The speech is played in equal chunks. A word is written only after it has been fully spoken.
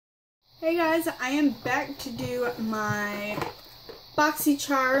Hey guys, I am back to do my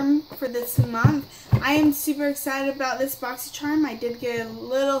Boxycharm for this month. I am super excited about this Boxycharm. I did get a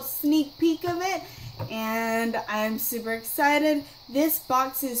little sneak peek of it and I'm super excited. This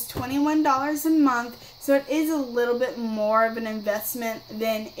box is $21 a month, so it is a little bit more of an investment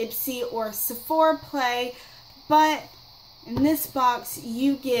than Ipsy or Sephora Play, but in this box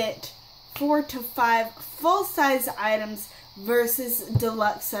you get 4 to 5 full-size items versus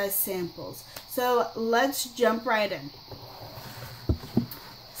deluxe size samples. So let's jump right in.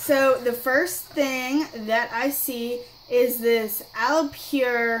 So the first thing that I see is this Aloe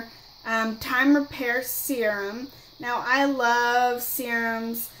Pure Time Repair Serum. Now I love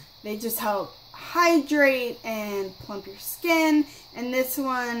serums. They just help hydrate and plump your skin, and this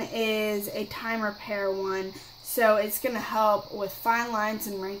one is a time repair one, so it's going to help with fine lines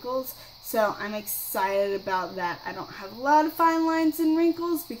and wrinkles. So I'm excited about that. I don't have a lot of fine lines and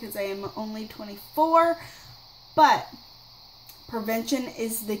wrinkles because I am only 24, but prevention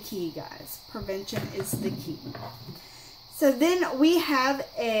is the key, guys. Prevention is the key. So then we have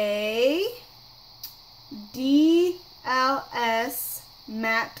a DLS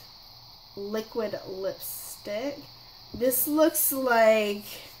Matte Liquid Lipstick. This looks like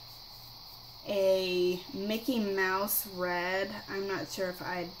a Mickey Mouse red. I'm not sure if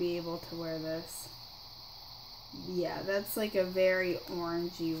I'd be able to wear this. Yeah, that's like a very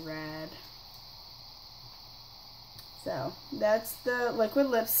orangey red. So that's the liquid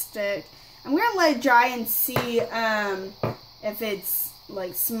lipstick. I'm gonna let it dry and see if it's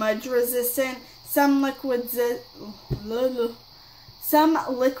like smudge resistant. Some liquid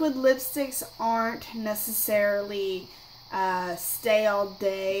lipsticks aren't necessarily stay all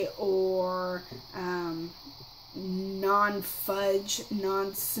day or non-fudge,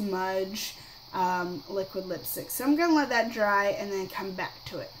 non-smudge liquid lipstick. So I'm gonna let that dry and then come back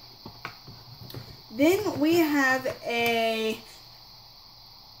to it. Then we have a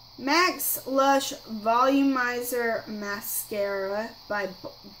Max Lush Volumizer Mascara by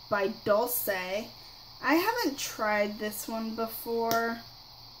Dulce. I haven't tried this one before.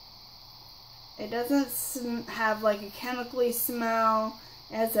 It doesn't have like a chemically smell.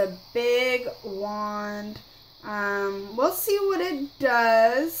 It has a big wand. We'll see what it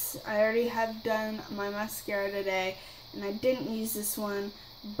does. I already have done my mascara today and I didn't use this one.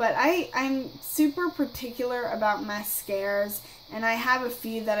 But I'm super particular about mascaras, and I have a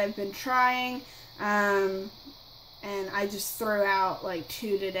few that I've been trying, and I just threw out like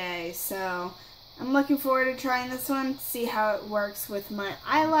 2 today. So I'm looking forward to trying this one, see how it works with my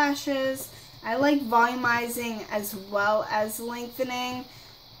eyelashes. I like volumizing as well as lengthening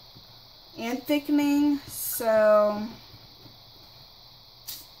and thickening, so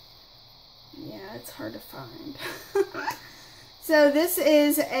yeah, it's hard to find. So this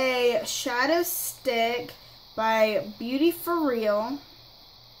is a shadow stick by Beauty For Real.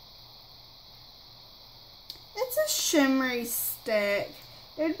 It's a shimmery stick.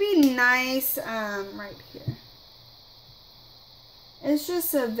 It would be nice right here. It's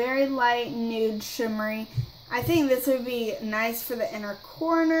just a very light nude shimmery. I think this would be nice for the inner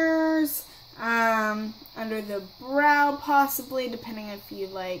corners, under the brow possibly, depending if you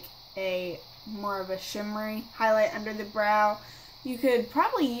like a more of a shimmery highlight under the brow. You could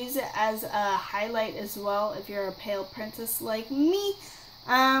probably use it as a highlight as well if you're a pale princess like me.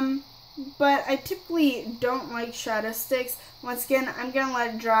 But I typically don't like shadow sticks. Once again, I'm going to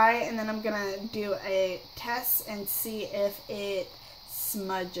let it dry and then I'm going to do a test and see if it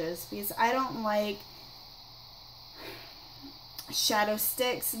smudges, because I don't like shadow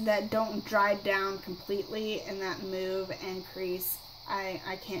sticks that don't dry down completely and that move and crease.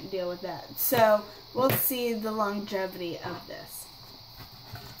 I can't deal with that. So we'll see the longevity of this.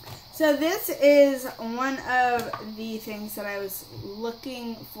 So this is one of the things that I was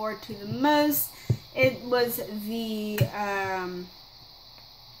looking forward to the most. It was the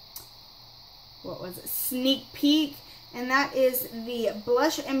sneak peek, and that is the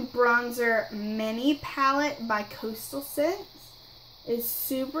Blush and Bronzer Mini Palette by Coastal Scents. It's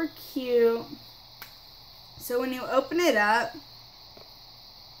super cute. So when you open it up,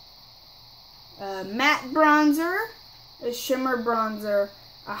 matte bronzer, a shimmer bronzer,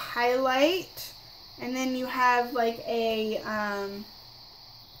 a highlight, and then you have like a, I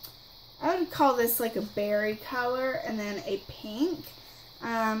would call this like a berry color, and then a pink.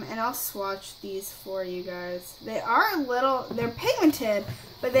 And I'll swatch these for you guys. They are a little, they're pigmented,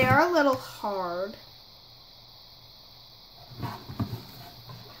 but they are a little hard.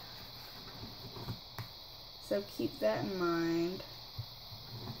 So keep that in mind.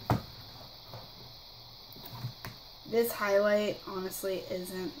 This highlight, honestly,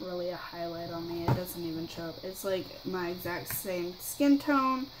 isn't really a highlight on me. It doesn't even show up. It's like my exact same skin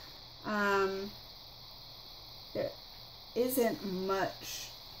tone. There isn't much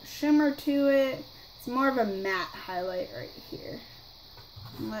shimmer to it. It's more of a matte highlight right here.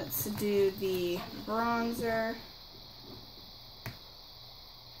 Let's do the bronzer.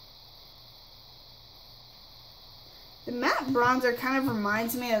 The matte bronzer kind of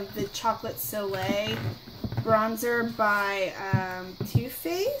reminds me of the Chocolate Soleil bronzer by Too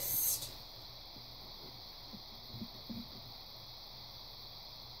Faced.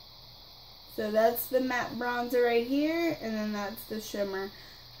 So that's the matte bronzer right here, and then that's the shimmer.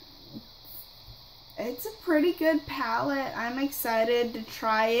 It's a pretty good palette. I'm excited to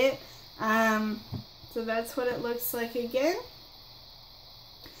try it. So that's what it looks like again.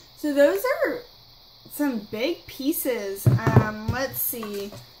 So those are some big pieces. Let's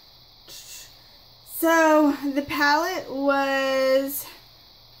see. So the palette was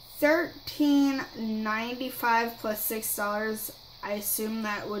 $13.95 plus $6. I assume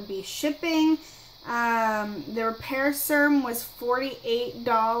that would be shipping. The repair serum was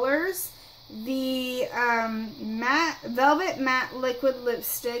 $48. The Velvet Matte Liquid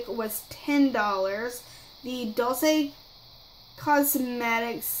Lipstick was $10. The Dulce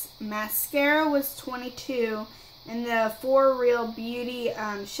Cosmetics Mascara was $22. And the For Real Beauty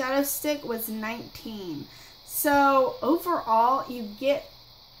Shadow Stick was $19. So overall, you get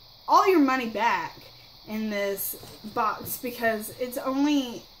all your money back in this box because it's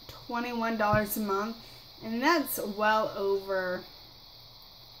only $21 a month, and that's well over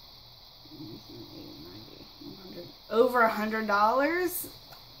 $100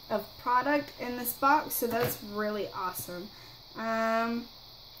 of product in this box, so that's really awesome. So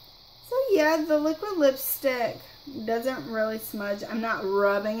yeah, the liquid lipstick doesn't really smudge. I'm not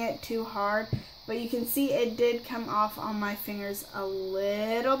rubbing it too hard, but you can see it did come off on my fingers a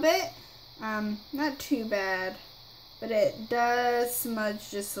little bit. Not too bad, but it does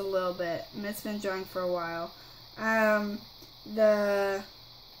smudge just a little bit, and it's been drying for a while.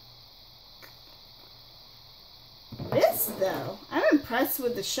 This though, I'm impressed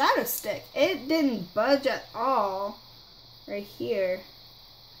with the shadow stick. It didn't budge at all right here.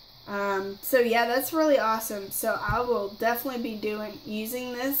 So yeah, that's really awesome. So I will definitely be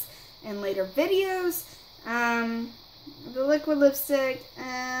using this in later videos. The liquid lipstick,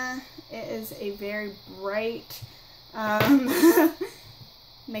 it is a very bright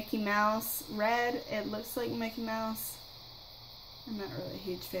Mickey Mouse red. It looks like Mickey Mouse. I'm not really a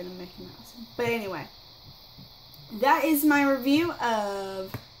huge fan of Mickey Mouse. But anyway, that is my review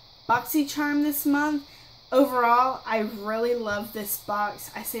of Boxycharm this month. Overall, I really love this box.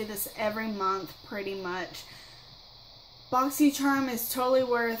 I say this every month pretty much. Boxycharm is totally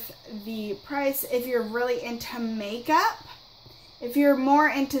worth the price if you're really into makeup. If you're more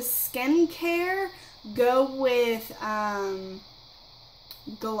into skincare, go with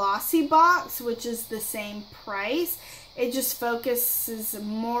Glossy Box, which is the same price. It just focuses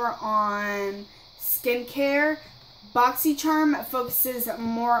more on skincare. Boxycharm focuses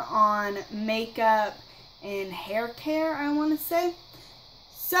more on makeup and hair care, I want to say.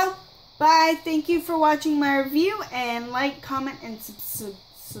 So, bye. Thank you for watching my review, and like, comment, and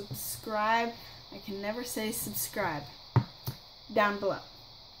subscribe. I can never say subscribe. Down below.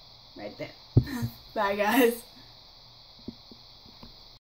 Right there. Bye, guys.